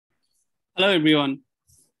Hello, everyone.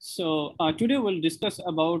 So today we'll discuss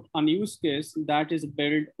about a use case that is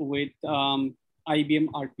built with IBM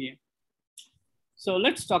RPA. So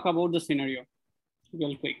let's talk about the scenario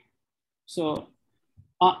real quick. So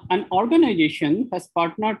an organization has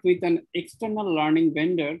partnered with an external learning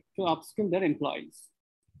vendor to upskill their employees.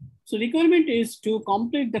 So requirement is to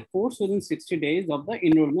complete the course within 60 days of the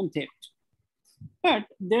enrollment date. But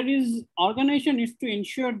organization is to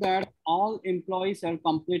ensure that all employees are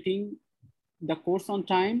completing the course on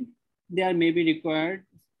time. There may be required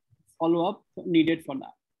follow-up needed for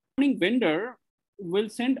that. Learning vendor will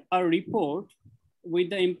send a report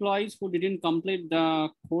with the employees who didn't complete the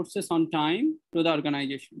courses on time to the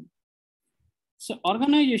organization. So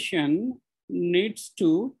organization needs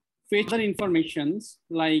to fetch other informations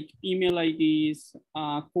like email IDs,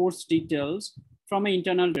 course details from an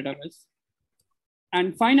internal database.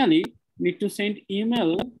 And finally, need to send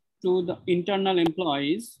email to the internal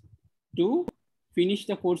employees to finish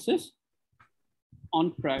the courses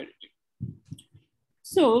on priority.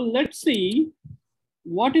 So let's see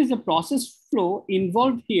what is the process flow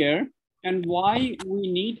involved here and why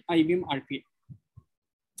we need IBM RPA.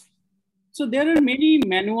 So there are many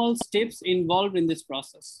manual steps involved in this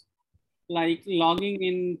process, like logging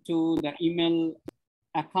into the email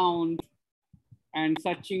account and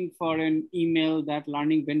searching for an email that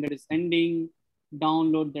learning vendor is sending,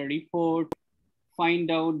 download the report,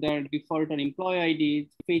 find out the default or employee ID,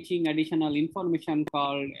 fetching additional information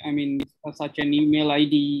such an email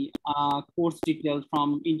ID, course details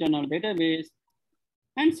from internal database,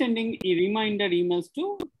 and sending reminder emails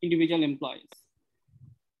to individual employees.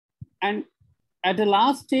 And at the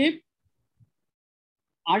last step,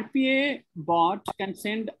 RPA bot can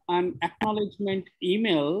send an acknowledgement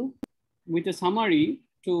email with a summary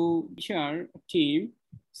to HR team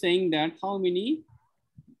saying that how many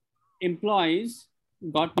employees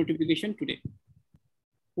got notification today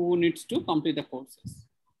who needs to complete the courses.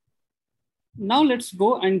 Now let's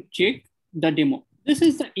go and check the demo. This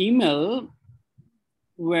is the email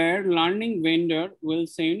where learning vendor will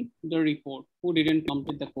send the report who didn't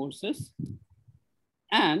complete the courses,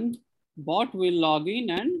 and bot will log in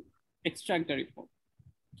and extract the report.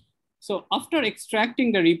 So after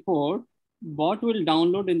extracting the report, bot will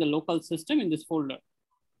download in the local system in this folder.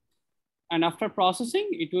 And after processing,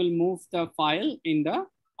 it will move the file in the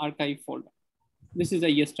archive folder. This is a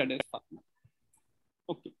yesterday's file.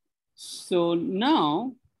 Okay, so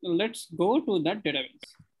now let's go to that database.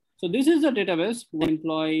 So this is the database where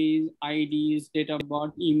employees, IDs, data of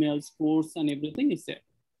birth, emails, course, and everything is there.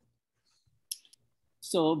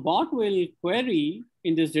 So bot will query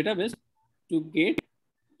in this database to get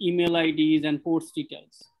email IDs and course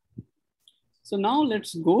details. So now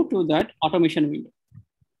let's go to that automation window.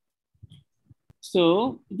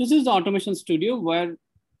 So this is the automation studio where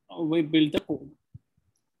we build the code.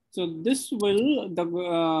 So this will,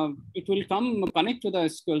 it will connect to the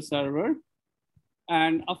SQL server.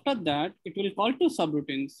 And after that, it will call two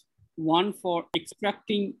subroutines. One for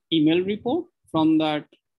extracting email report from that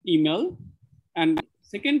email. And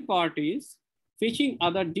second part is fetching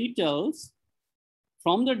other details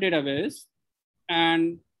from the database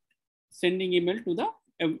and sending email to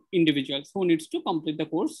the individuals who needs to complete the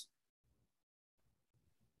course.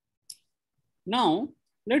 Now,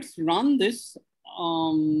 let's run this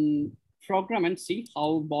program and see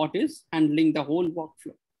how bot is handling the whole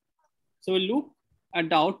workflow. So we'll look at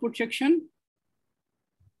the output section.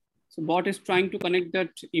 So bot is trying to connect that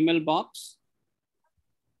email box.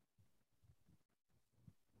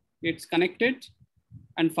 It's connected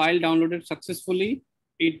and file downloaded successfully.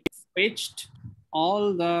 It fetched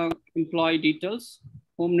all the employee details,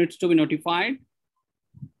 whom needs to be notified,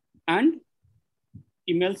 and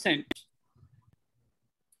email sent.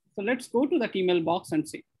 So let's go to that email box and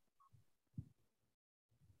see.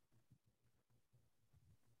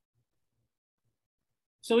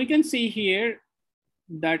 So we can see here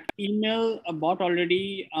that email bot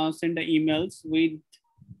already sent the emails with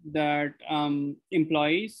that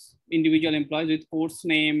employees, individual employees with course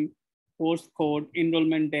name, course code,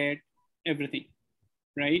 enrollment date, everything,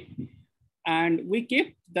 right? And we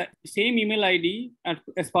kept the same email ID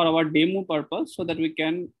as for our demo purpose so that we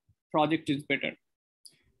can project is better.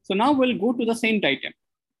 So now we'll go to the same item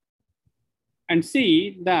and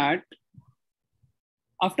see that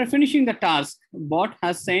after finishing the task, bot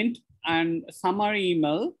has sent a summary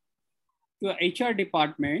email to HR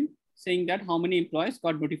department saying that how many employees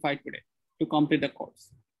got notified today to complete the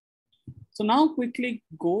course. So now quickly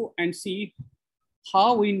go and see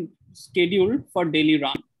how we schedule for daily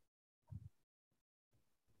run.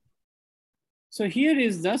 So here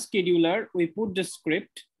is the scheduler. We put the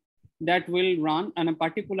script that will run on a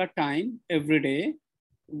particular time every day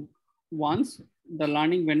once the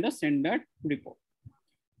learning vendor send that report.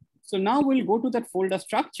 So now we'll go to that folder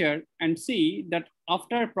structure and see that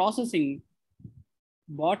after processing,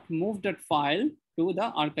 bot moved that file to the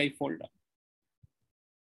archive folder.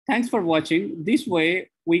 Thanks for watching. This way,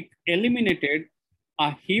 we eliminated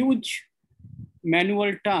a huge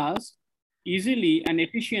manual task easily and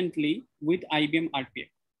efficiently with IBM RPA.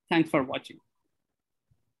 Thanks for watching.